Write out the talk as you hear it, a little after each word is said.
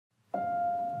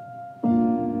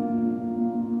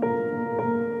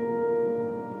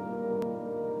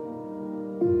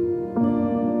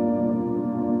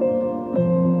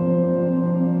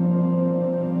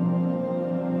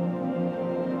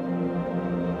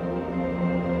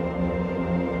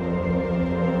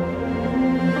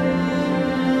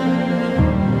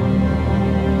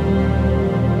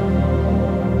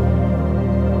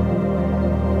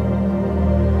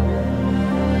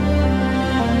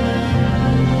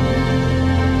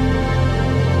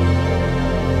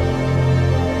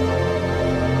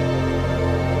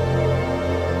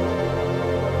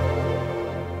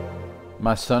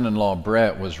My son-in-law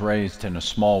Brett was raised in a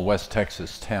small West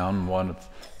Texas town, one of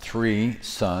 3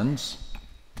 sons,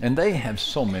 and they have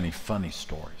so many funny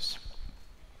stories.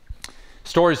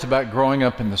 Stories about growing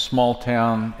up in the small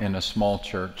town in a small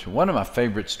church. One of my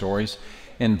favorite stories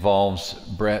involves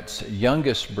Brett's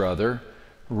youngest brother,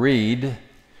 Reed.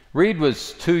 Reed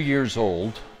was 2 years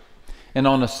old, and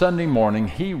on a Sunday morning,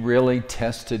 he really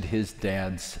tested his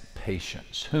dad's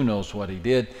patience. Who knows what he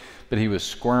did, but he was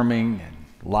squirming and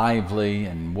lively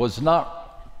and was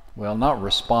not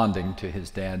responding to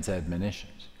his dad's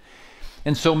admonitions.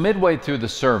 And so midway through the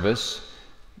service,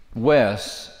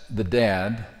 Wes, the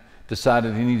dad,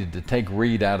 decided he needed to take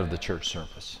Reed out of the church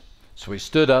service. So he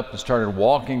stood up and started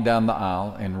walking down the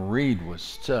aisle, and Reed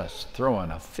was just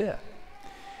throwing a fit.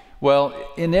 Well,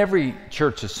 in every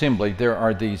church assembly, there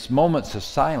are these moments of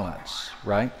silence,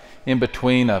 right? In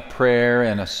between a prayer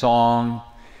and a song.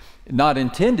 Not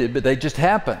intended, but they just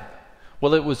happen.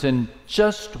 Well, it was in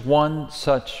just one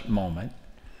such moment,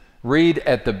 Reed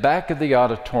at the back of the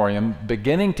auditorium,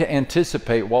 beginning to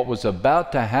anticipate what was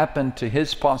about to happen to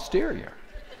his posterior,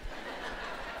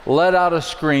 let out a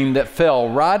scream that fell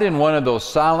right in one of those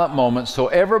silent moments so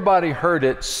everybody heard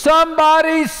it.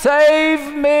 "Somebody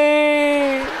save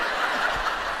me!"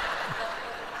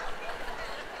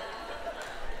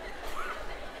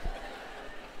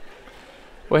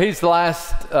 Well, he's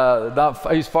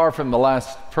he's far from the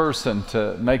last person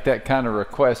to make that kind of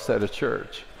request at a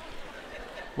church.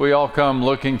 We all come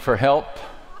looking for help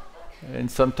and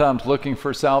sometimes looking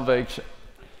for salvation.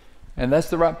 And that's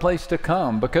the right place to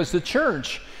come, because the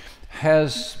church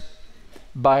has,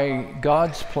 by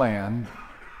God's plan,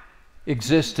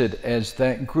 existed as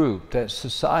that group, that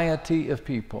society of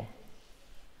people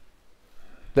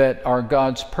that are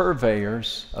God's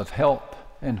purveyors of help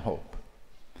and hope.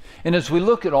 And as we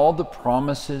look at all the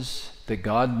promises that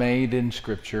God made in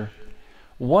Scripture,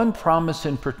 one promise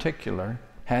in particular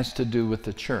has to do with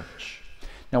the church.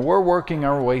 Now, we're working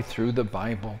our way through the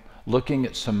Bible, looking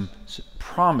at some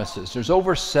promises. There's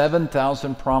over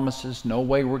 7,000 promises. No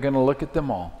way we're going to look at them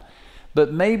all.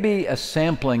 But maybe a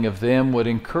sampling of them would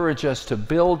encourage us to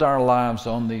build our lives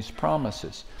on these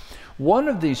promises. One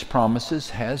of these promises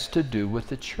has to do with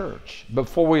the church.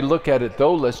 Before we look at it,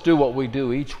 though, let's do what we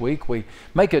do each week. We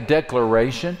make a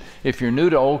declaration. If you're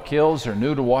new to Oak Hills or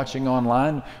new to watching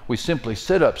online, we simply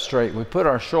sit up straight. We put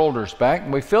our shoulders back,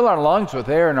 and we fill our lungs with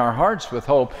air and our hearts with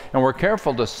hope, and we're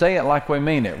careful to say it like we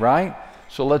mean it, right?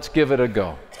 So let's give it a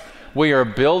go. We are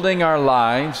building our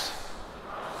lives.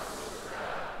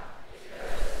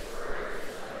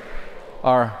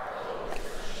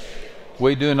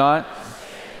 We do not.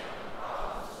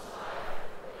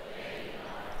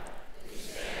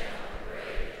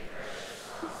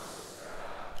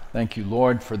 Thank you,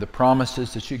 Lord, for the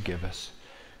promises that you give us.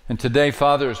 And today,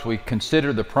 Father, as we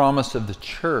consider the promise of the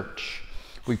church,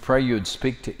 we pray you would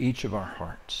speak to each of our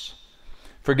hearts.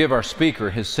 Forgive our speaker.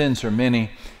 His sins are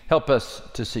many. Help us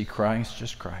to see Christ,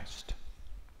 just Christ.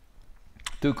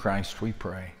 Through Christ we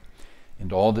pray.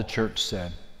 And all the church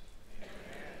said.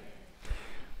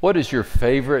 What is your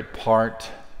favorite part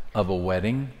of a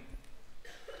wedding?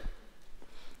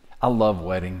 I love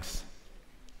weddings.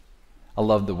 I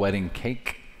love the wedding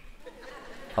cake.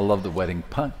 I love the wedding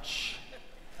punch.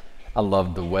 I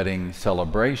love the wedding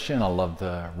celebration. I love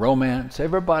the romance.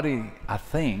 Everybody, I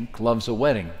think, loves a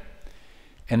wedding.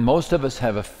 And most of us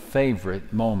have a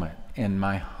favorite moment. And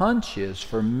my hunch is,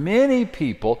 for many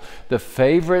people, the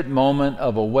favorite moment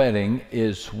of a wedding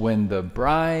is when the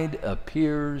bride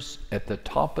appears at the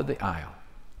top of the aisle.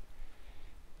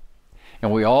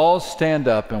 And we all stand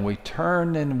up and we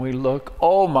turn and we look.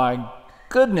 Oh my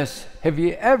goodness, have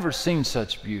you ever seen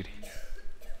such beauty?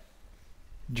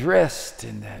 Dressed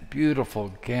in that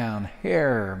beautiful gown,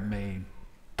 hair made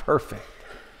perfect,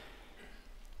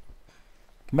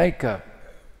 makeup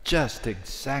just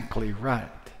exactly right.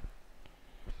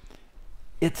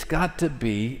 It's got to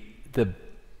be the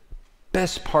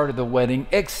best part of the wedding,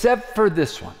 except for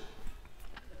this one.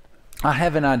 I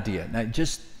have an idea. Now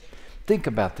just think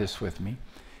about this with me.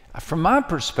 From my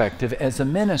perspective as a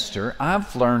minister,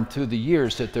 I've learned through the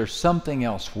years that there's something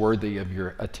else worthy of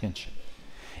your attention.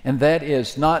 And that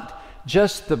is not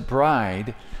just the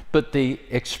bride, but the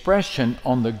expression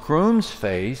on the groom's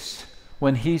face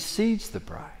when he sees the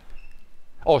bride.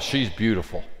 Oh, she's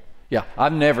beautiful. Yeah,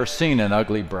 I've never seen an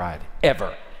ugly bride,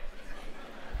 ever.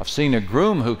 I've seen a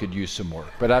groom who could use some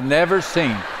work, but I've never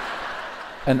seen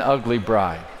an ugly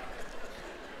bride.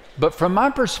 But from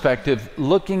my perspective,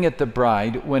 looking at the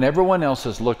bride, when everyone else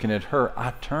is looking at her,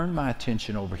 I turn my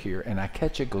attention over here and I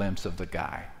catch a glimpse of the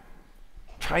guy.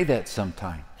 Try that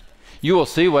sometime. You will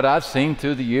see what I've seen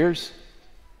through the years.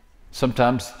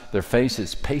 Sometimes their face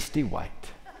is pasty white.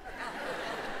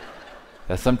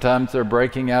 And sometimes they're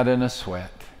breaking out in a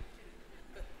sweat.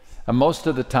 And most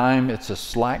of the time it's a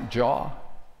slack jaw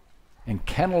and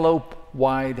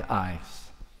cantaloupe-wide eyes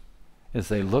as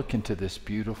they look into this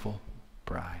beautiful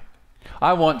bride.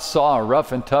 I once saw a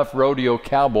rough and tough rodeo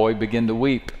cowboy begin to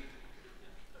weep.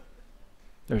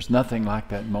 There's nothing like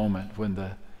that moment when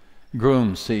the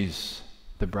groom sees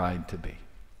the bride-to-be.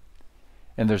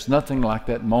 And there's nothing like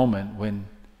that moment when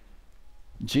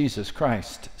Jesus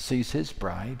Christ sees his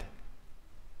bride.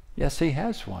 Yes, he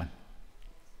has one.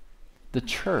 The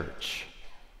church.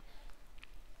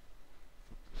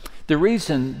 The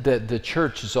reason that the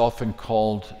church is often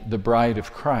called the bride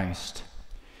of Christ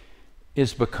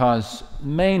is because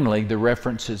mainly the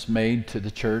reference is made to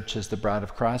the church as the bride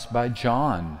of Christ by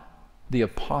John, the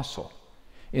apostle,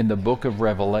 in the book of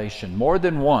Revelation. More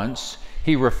than once,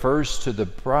 he refers to the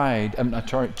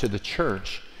to the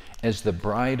church as the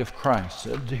bride of Christ.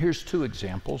 Here's two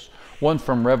examples, one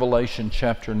from Revelation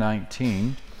chapter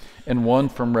 19 and one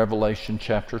from Revelation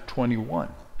chapter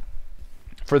 21.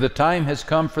 For the time has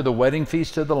come for the wedding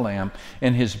feast of the Lamb,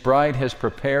 and his bride has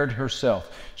prepared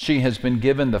herself. She has been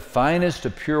given the finest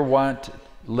of pure white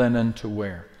linen to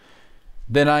wear.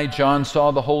 Then I, John, saw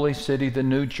the holy city, the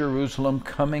new Jerusalem,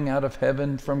 coming out of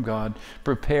heaven from God,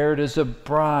 prepared as a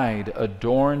bride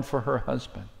adorned for her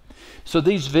husband. So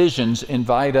these visions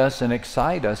invite us and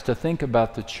excite us to think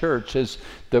about the church as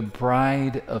the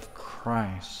bride of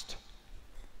Christ,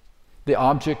 the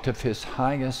object of his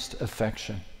highest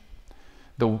affection,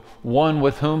 the one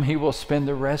with whom he will spend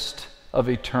the rest of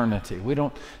eternity. We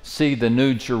don't see the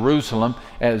new Jerusalem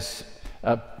as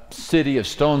a city of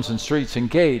stones and streets and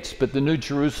gates, but the new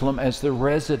Jerusalem as the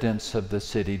residents of the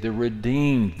city, the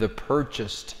redeemed, the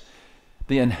purchased,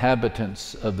 the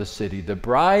inhabitants of the city. The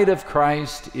bride of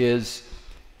Christ is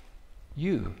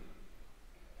you.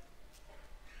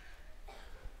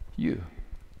 You.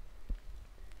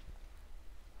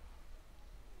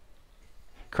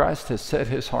 Christ has set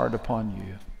his heart upon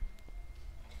you.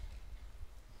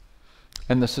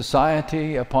 And the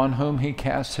society upon whom he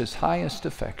casts his highest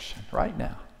affection right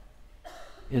now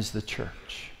is the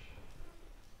church.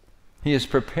 He is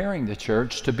preparing the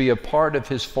church to be a part of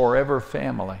his forever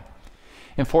family.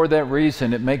 And for that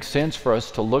reason, it makes sense for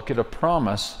us to look at a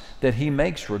promise that he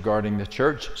makes regarding the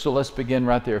church. So let's begin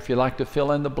right there. If you'd like to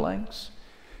fill in the blanks,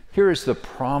 here is the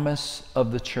promise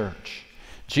of the church.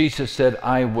 Jesus said,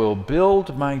 I will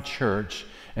build my church,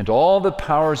 and all the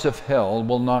powers of hell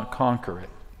will not conquer it.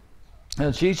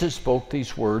 Now, Jesus spoke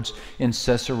these words in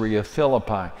Caesarea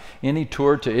Philippi. Any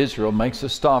tour to Israel makes a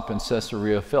stop in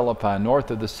Caesarea Philippi, north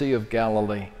of the Sea of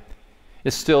Galilee.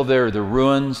 It's still there, the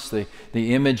ruins, the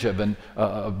image of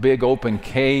a big open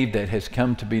cave that has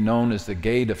come to be known as the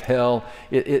Gate of Hell.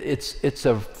 It's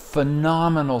a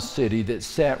phenomenal city that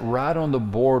sat right on the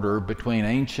border between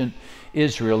ancient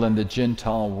Israel and the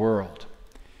Gentile world.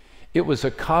 It was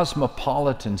a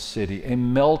cosmopolitan city, a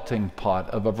melting pot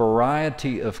of a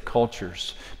variety of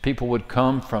cultures. People would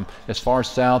come from as far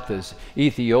south as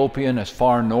Ethiopia and as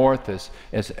far north as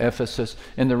Ephesus,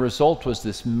 and the result was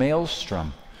this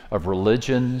maelstrom of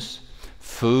religions,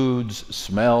 foods,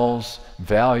 smells,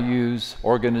 values,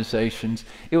 organizations.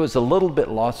 It was a little bit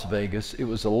Las Vegas. It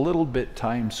was a little bit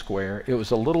Times Square. It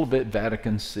was a little bit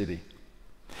Vatican City.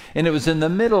 And it was in the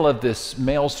middle of this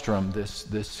maelstrom,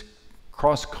 this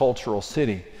cross-cultural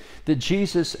city, that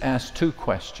Jesus asked two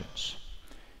questions.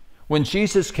 When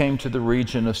Jesus came to the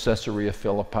region of Caesarea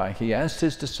Philippi, he asked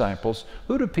his disciples,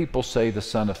 who do people say the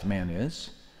Son of Man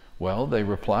is? Well, they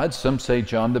replied, some say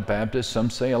John the Baptist, some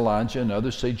say Elijah, and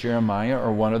others say Jeremiah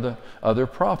or one of the other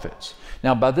prophets.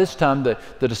 Now, by this time, the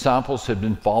disciples had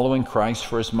been following Christ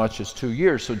for as much as 2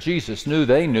 years, so Jesus knew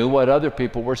they knew what other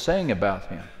people were saying about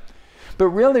him. But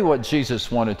really what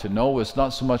Jesus wanted to know was not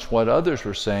so much what others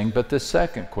were saying, but the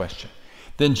second question.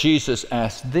 Then Jesus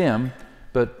asked them,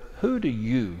 but who do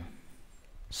you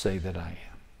say that I am?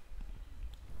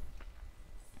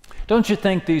 Don't you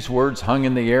think these words hung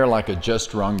in the air like a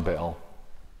just rung bell?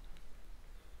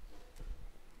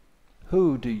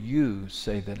 Who do you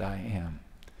say that I am?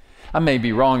 I may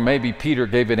be wrong. Maybe Peter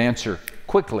gave an answer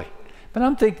quickly, but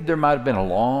I'm thinking there might have been a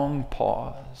long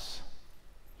pause.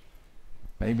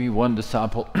 Maybe one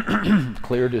disciple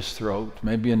cleared his throat.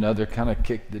 Maybe another kind of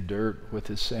kicked the dirt with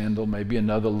his sandal. Maybe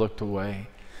another looked away.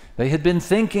 They had been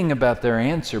thinking about their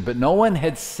answer, but no one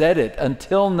had said it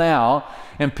until now.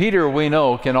 And Peter, we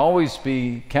know, can always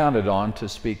be counted on to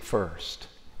speak first.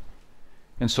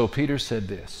 And so Peter said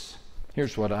this.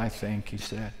 Here's what I think, he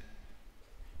said.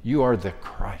 You are the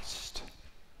Christ,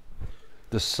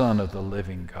 the Son of the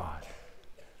living God.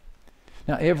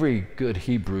 Now, every good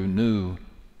Hebrew knew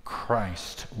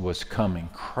Christ was coming.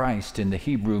 Christ in the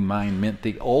Hebrew mind meant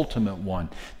the ultimate one,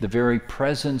 the very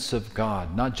presence of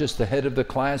God, not just the head of the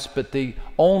class, but the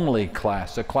only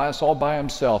class, a class all by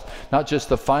himself, not just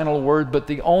the final word, but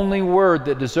the only word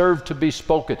that deserved to be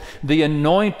spoken, the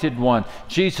anointed one.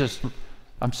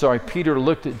 Peter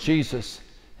looked at Jesus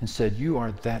and said, "You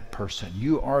are that person.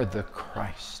 You are the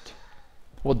Christ."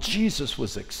 Well, Jesus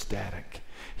was ecstatic.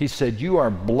 He said, "You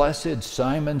are blessed,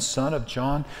 Simon, son of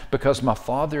John, because my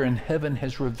Father in heaven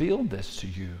has revealed this to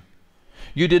you.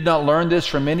 You did not learn this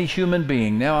from any human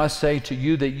being. Now I say to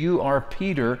you that you are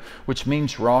Peter," which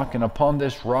means rock, "and upon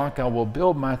this rock I will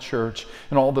build my church,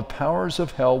 and all the powers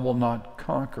of hell will not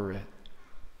conquer it."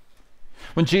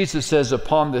 When Jesus says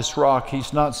upon this rock,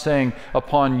 he's not saying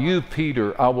upon you,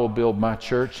 Peter, I will build my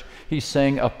church. He's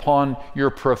saying upon your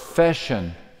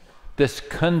profession, this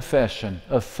confession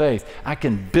of faith, I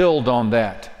can build on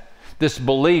that. This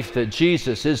belief that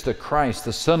Jesus is the Christ,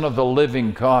 the Son of the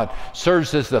living God,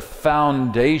 serves as the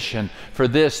foundation for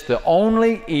this, the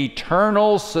only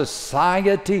eternal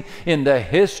society in the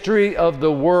history of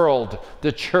the world,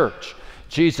 the church.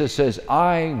 Jesus says,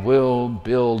 "I will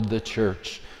build the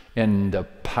church, and the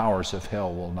powers of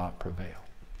hell will not prevail."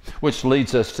 Which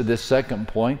leads us to this second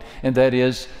point, and that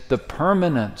is the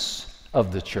permanence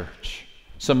of the church.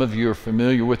 Some of you are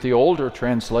familiar with the older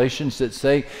translations that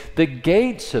say the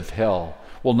gates of hell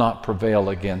will not prevail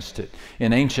against it.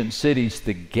 In ancient cities,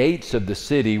 the gates of the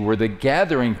city were the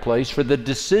gathering place for the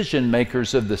decision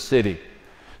makers of the city.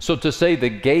 So to say the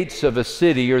gates of a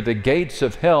city or the gates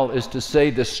of hell is to say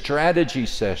the strategy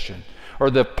session or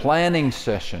the planning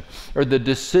session or the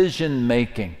decision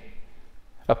making.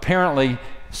 Apparently,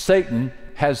 Satan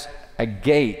has a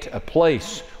gate, a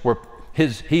place where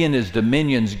he and his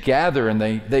dominions gather, and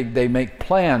they make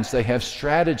plans, they have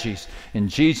strategies. And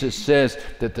Jesus says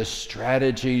that the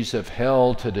strategies of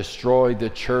hell to destroy the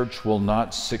church will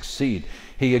not succeed.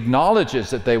 He acknowledges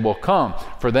that they will come.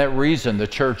 For that reason, the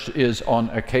church is on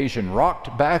occasion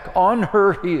rocked back on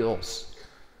her heels.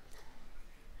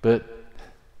 But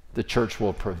the church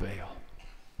will prevail.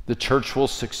 The church will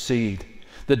succeed.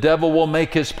 The devil will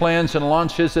make his plans and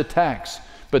launch his attacks,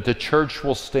 but the church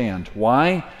will stand.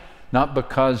 Why? Not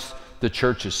because the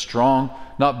church is strong,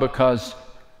 not because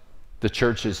the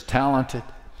church is talented,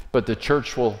 but the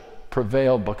church will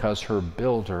prevail because her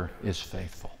builder is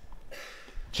faithful.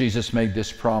 Jesus made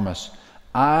this promise,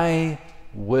 "I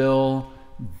will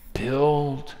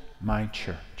build my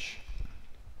church."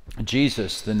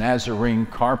 Jesus, the Nazarene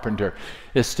carpenter,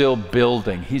 is still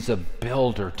building. He's a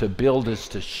builder. To build is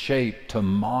to shape, to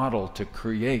model, to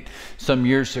create. Some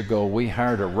years ago, we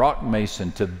hired a rock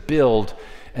mason to build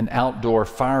an outdoor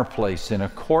fireplace in a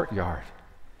courtyard.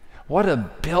 What a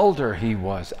builder he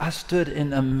was. I stood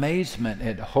in amazement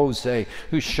at Jose,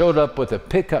 who showed up with a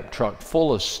pickup truck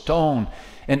full of stone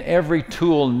and every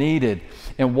tool needed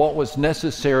and what was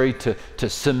necessary to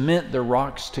cement the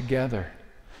rocks together.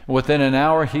 Within an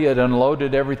hour, he had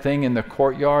unloaded everything in the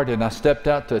courtyard, and I stepped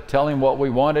out to tell him what we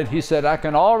wanted. He said, "I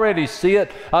can already see it.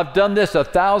 I've done this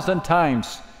 1,000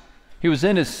 times. He was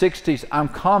in his 60s. I'm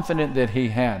confident that he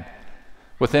had.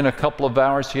 Within a couple of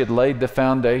hours, he had laid the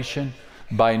foundation.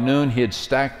 By noon, he had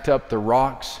stacked up the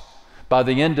rocks. By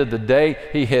the end of the day,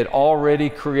 he had already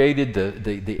created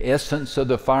the essence of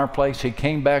the fireplace. He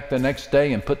came back the next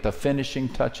day and put the finishing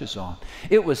touches on.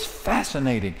 It was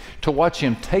fascinating to watch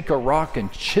him take a rock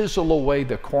and chisel away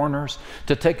the corners,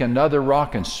 to take another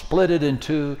rock and split it in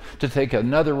two, to take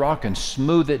another rock and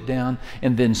smooth it down,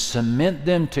 and then cement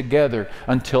them together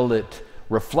until it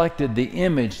reflected the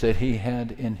image that he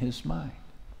had in his mind.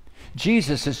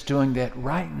 Jesus is doing that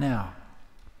right now.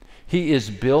 He is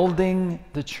building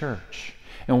the church,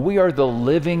 and we are the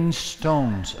living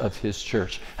stones of his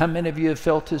church. How many of you have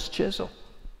felt his chisel?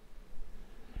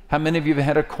 How many of you have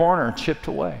had a corner chipped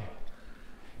away?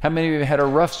 How many of you have had a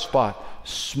rough spot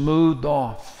smoothed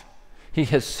off? He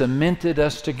has cemented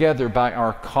us together by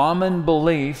our common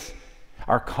belief,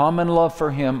 our common love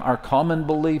for him, our common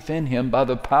belief in him. By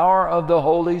the power of the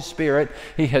Holy Spirit,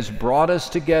 he has brought us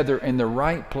together in the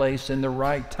right place in the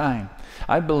right time.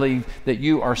 I believe that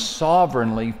you are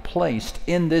sovereignly placed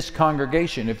in this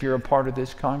congregation if you're a part of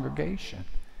this congregation.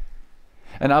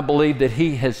 And I believe that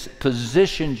he has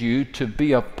positioned you to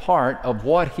be a part of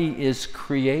what he is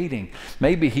creating.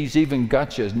 Maybe he's even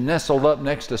got you nestled up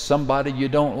next to somebody you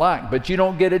don't like, but you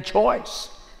don't get a choice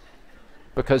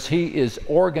because he is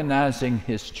organizing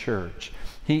his church.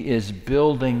 He is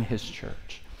building his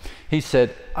church. He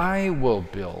said, "I will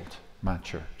build my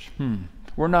church."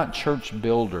 We're not church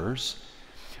builders.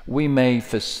 We may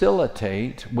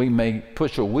facilitate, we may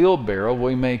push a wheelbarrow,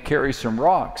 we may carry some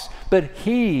rocks, but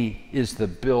He is the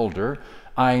builder.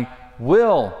 I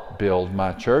will build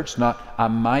my church, not I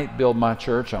might build my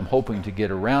church. I'm hoping to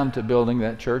get around to building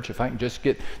that church. If I can just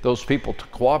get those people to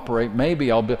cooperate,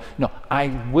 maybe I'll build. No, I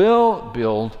will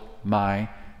build my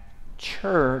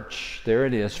church. There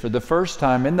it is. For the first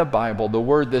time in the Bible, the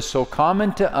word that's so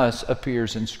common to us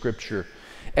appears in Scripture.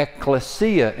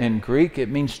 Ecclesia in Greek, it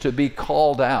means to be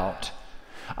called out.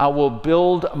 I will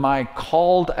build my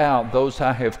called out, those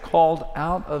I have called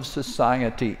out of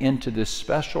society into this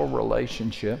special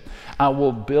relationship. I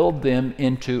will build them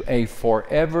into a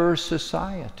forever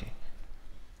society.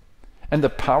 And the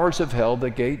powers of hell, the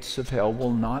gates of hell,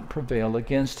 will not prevail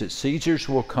against it. Caesars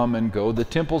will come and go. The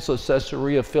temples of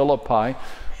Caesarea Philippi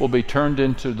will be turned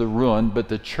into the ruin, but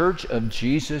the church of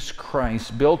Jesus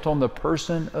Christ, built on the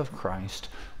person of Christ,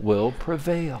 will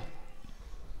prevail.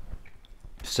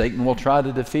 Satan will try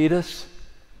to defeat us.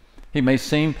 He may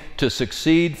seem to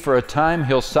succeed for a time.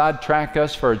 He'll sidetrack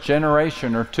us for a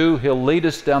generation or two. He'll lead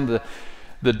us down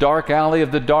the dark alley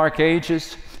of the dark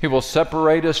ages. He will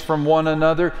separate us from one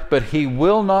another, but he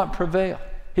will not prevail.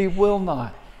 He will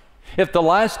not. If the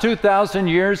last 2,000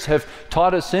 years have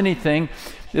taught us anything,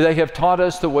 they have taught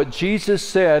us that what Jesus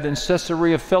said in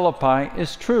Caesarea Philippi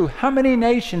is true. How many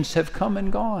nations have come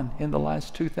and gone in the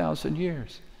last 2,000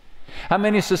 years? How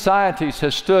many societies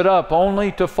have stood up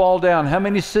only to fall down? How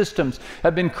many systems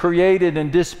have been created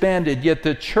and disbanded, yet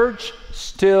the church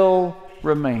still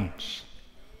remains?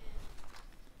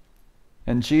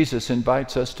 And Jesus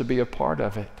invites us to be a part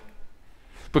of it,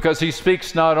 because He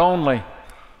speaks not only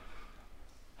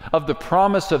of the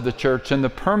promise of the church and the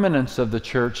permanence of the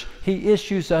church, He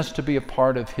issues us to be a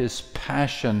part of His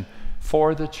passion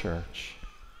for the church.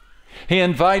 He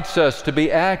invites us to be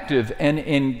active and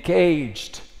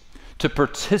engaged, to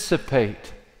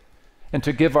participate, and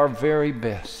to give our very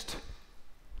best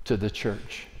to the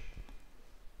church.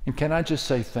 And can I just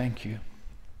say thank you?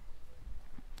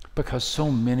 Because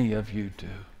so many of you do.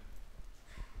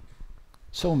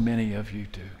 So many of you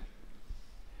do.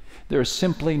 There is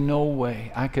simply no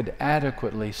way I could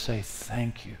adequately say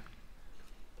thank you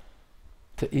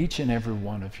to each and every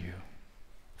one of you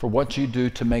for what you do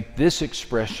to make this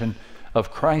expression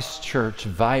of Christ's church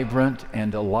vibrant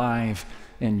and alive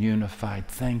and unified.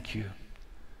 Thank you.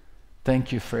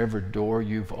 Thank you for every door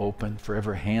you've opened, for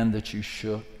every hand that you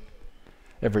shook,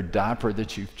 every diaper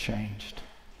that you've changed,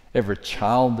 every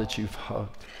child that you've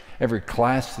hugged, every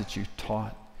class that you've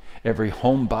taught, every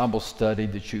home Bible study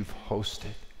that you've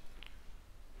hosted,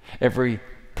 every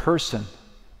person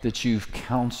that you've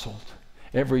counseled,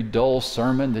 every dull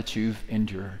sermon that you've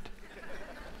endured,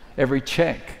 every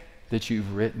check that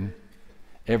you've written,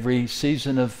 every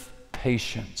season of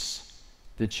patience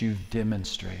that you've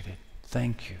demonstrated.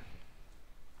 Thank you.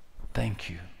 Thank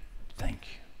you. Thank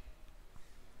you.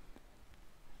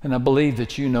 And I believe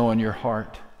that you know in your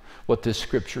heart what this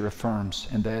scripture affirms,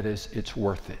 and that is it's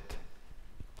worth it.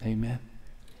 Amen.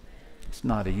 It's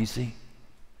not easy.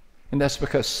 And that's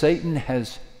because Satan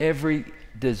has every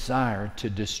desire to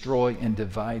destroy and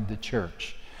divide the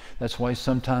church. That's why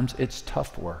sometimes it's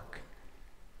tough work,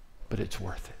 but it's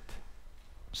worth it.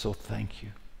 So thank you.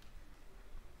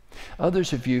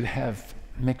 Others of you have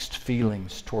mixed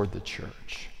feelings toward the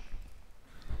church.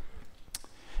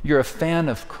 You're a fan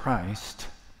of Christ,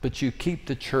 but you keep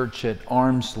the church at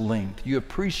arm's length. You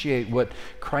appreciate what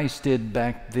Christ did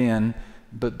back then,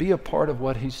 but be a part of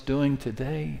what He's doing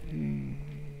today.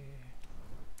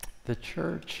 The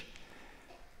church,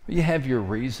 you have your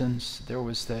reasons. There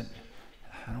was that,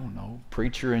 I don't know,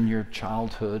 preacher in your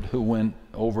childhood who went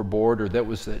overboard, or that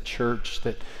was that church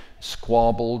that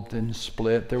squabbled and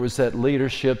split. There was that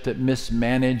leadership that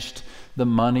mismanaged the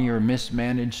money or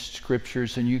mismanaged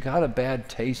scriptures, and you got a bad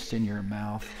taste in your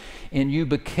mouth. And you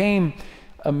became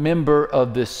a member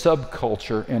of this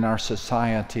subculture in our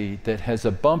society that has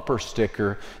a bumper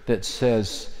sticker that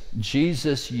says,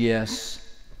 Jesus,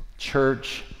 yes,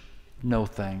 church, no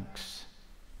thanks.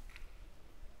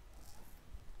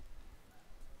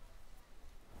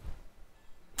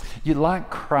 You like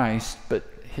Christ, but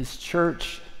His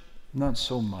church, not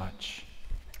so much.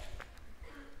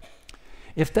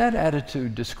 If that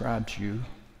attitude describes you,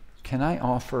 can I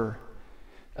offer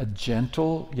a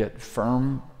gentle yet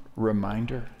firm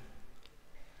reminder?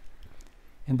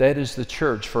 And that is, the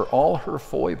church, for all her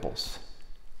foibles,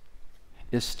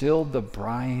 is still the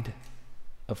bride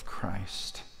of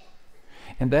Christ.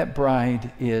 And that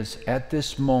bride is, at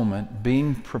this moment,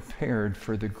 being prepared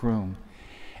for the groom.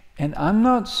 And I'm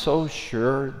not so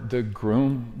sure the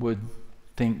groom would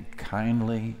think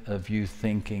kindly of you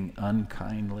thinking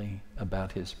unkindly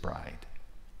about his bride.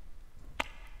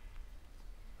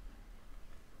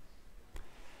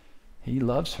 He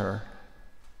loves her.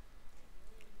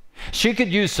 She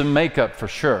could use some makeup for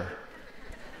sure.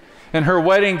 And her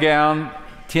wedding gown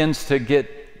tends to get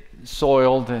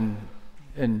soiled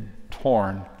and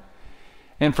torn.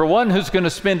 And for one who's going to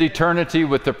spend eternity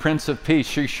with the Prince of Peace,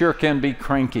 she sure can be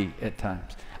cranky at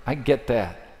times. I get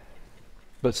that.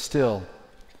 But still,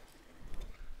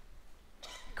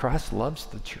 Christ loves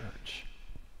the church.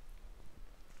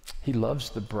 He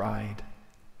loves the bride.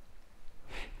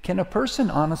 Can a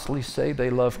person honestly say they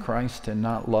love Christ and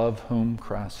not love whom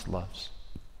Christ loves?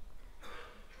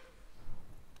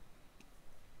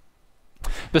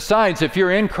 Besides, if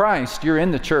you're in Christ, you're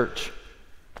in the church.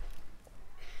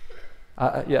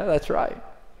 Yeah, that's right.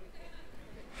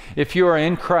 If you are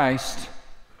in Christ,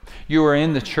 you are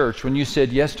in the church. When you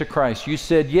said yes to Christ, you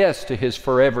said yes to His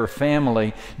forever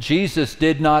family. Jesus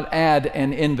did not add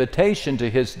an invitation to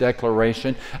His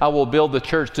declaration, I will build the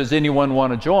church. Does anyone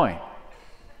want to join?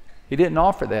 He didn't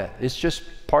offer that. It's just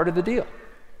part of the deal.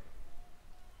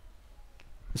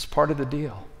 It's part of the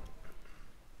deal.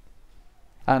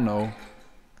 I know.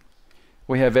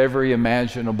 We have every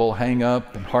imaginable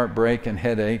hang-up and heartbreak and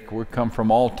headache. We come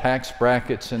from all tax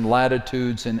brackets and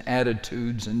latitudes and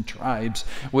attitudes and tribes.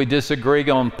 We disagree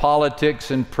on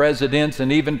politics and presidents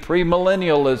and even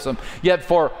premillennialism. Yet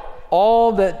for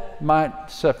all that might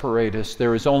separate us,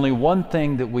 there is only one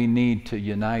thing that we need to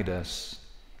unite us,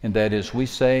 and that is we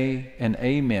say an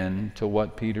amen to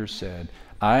what Peter said.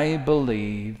 I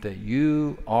believe that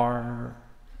you are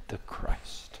the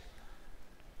Christ,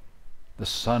 the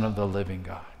Son of the living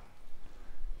God.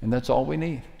 And that's all we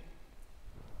need.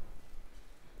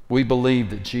 We believe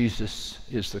that Jesus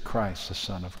is the Christ, the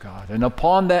Son of God. And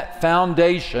upon that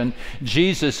foundation,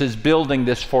 Jesus is building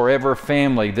this forever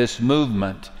family, this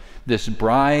movement, this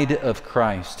bride of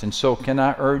Christ. And so can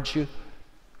I urge you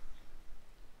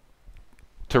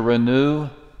to renew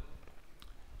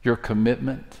your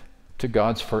commitment to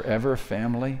God's forever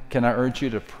family? Can I urge you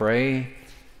to pray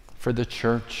for the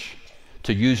church,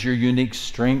 to use your unique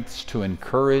strengths to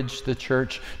encourage the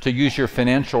church, to use your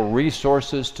financial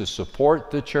resources to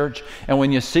support the church? And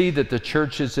when you see that the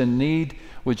church is in need,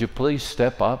 would you please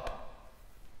step up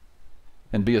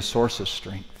and be a source of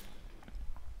strength?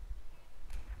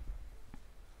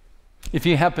 If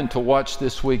you happen to watch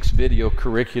this week's video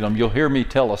curriculum, you'll hear me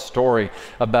tell a story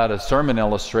about a sermon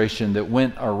illustration that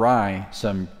went awry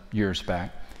some years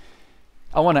back.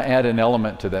 I want to add an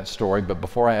element to that story, but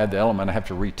before I add the element, I have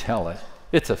to retell it.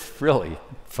 It's a really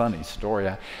funny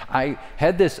story. I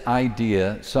had this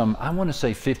idea I want to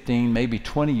say 15, maybe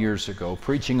 20 years ago,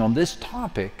 preaching on this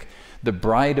topic, the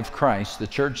bride of Christ. The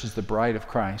church is the bride of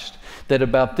Christ. That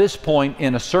about this point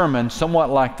in a sermon, somewhat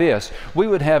like this, we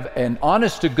would have an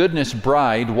honest-to-goodness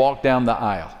bride walk down the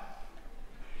aisle.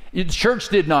 The church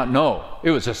did not know.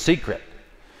 It was a secret.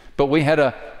 But we had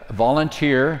a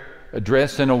volunteer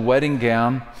dressed in a wedding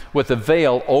gown with a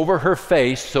veil over her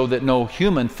face so that no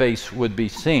human face would be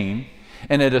seen.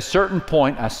 And at a certain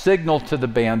point, I signaled to the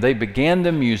band. They began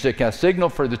the music. I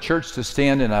signaled for the church to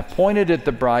stand, and I pointed at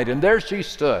the bride, and there she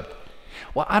stood.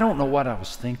 Well, I don't know what I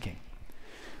was thinking.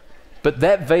 But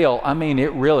that veil,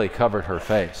 it really covered her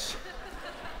face.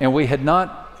 And we had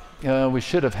not, we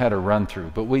should have had a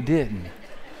run-through, but we didn't.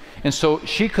 And so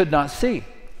she could not see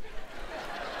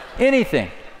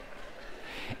anything.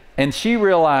 And she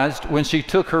realized when she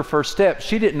took her first step,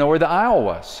 she didn't know where the aisle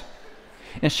was.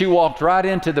 And she walked right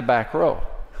into the back row.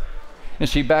 And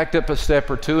she backed up a step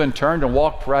or two and turned and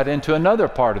walked right into another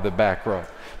part of the back row.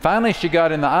 Finally, she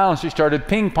got in the aisle and she started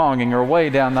ping-ponging her way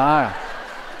down the aisle.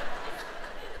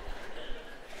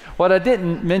 What I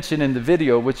didn't mention in the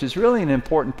video, which is really an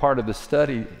important part of the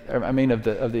study, of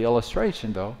the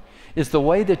illustration though, is the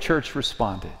way the church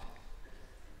responded.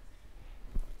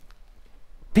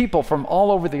 People from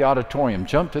all over the auditorium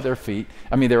jumped to their feet.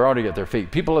 They're already at their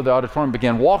feet. People of the auditorium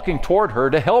began walking toward her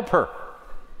to help her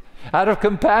out of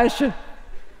compassion.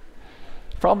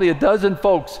 Probably a dozen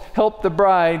folks helped the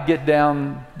bride get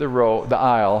down the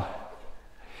aisle.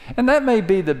 And that may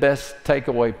be the best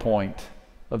takeaway point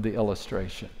of the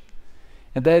illustration.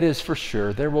 And that is for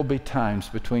sure, there will be times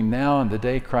between now and the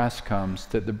day Christ comes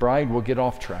that the bride will get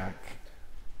off track.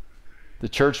 The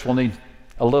church will need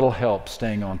a little help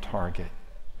staying on target.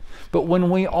 But when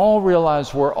we all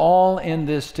realize we're all in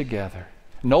this together,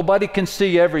 nobody can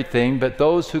see everything, but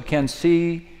those who can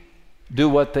see do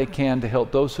what they can to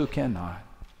help those who cannot.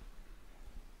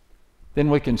 Then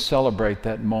we can celebrate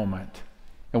that moment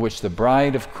in which the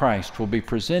bride of Christ will be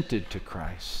presented to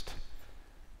Christ.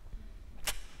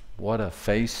 What a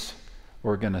face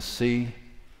we're going to see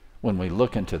when we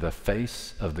look into the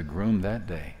face of the groom that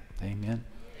day. Amen.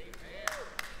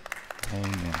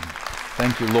 Amen.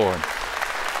 Thank you, Lord.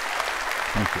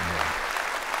 Thank you, Lord.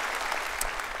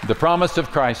 The promise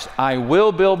of Christ, I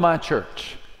will build my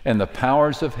church, and the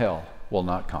powers of hell will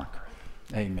not conquer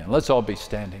it. Amen. Let's all be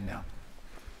standing now.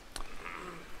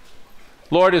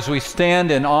 Lord, as we stand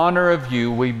in honor of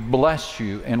you, we bless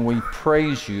you and we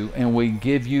praise you and we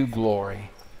give you glory.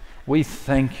 We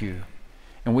thank you.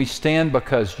 And we stand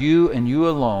because you and you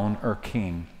alone are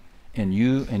King, and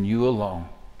you alone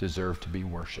deserve to be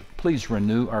worshiped. Please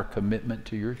renew our commitment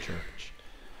to your church.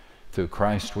 Through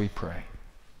Christ we pray.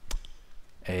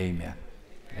 Amen.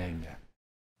 Amen.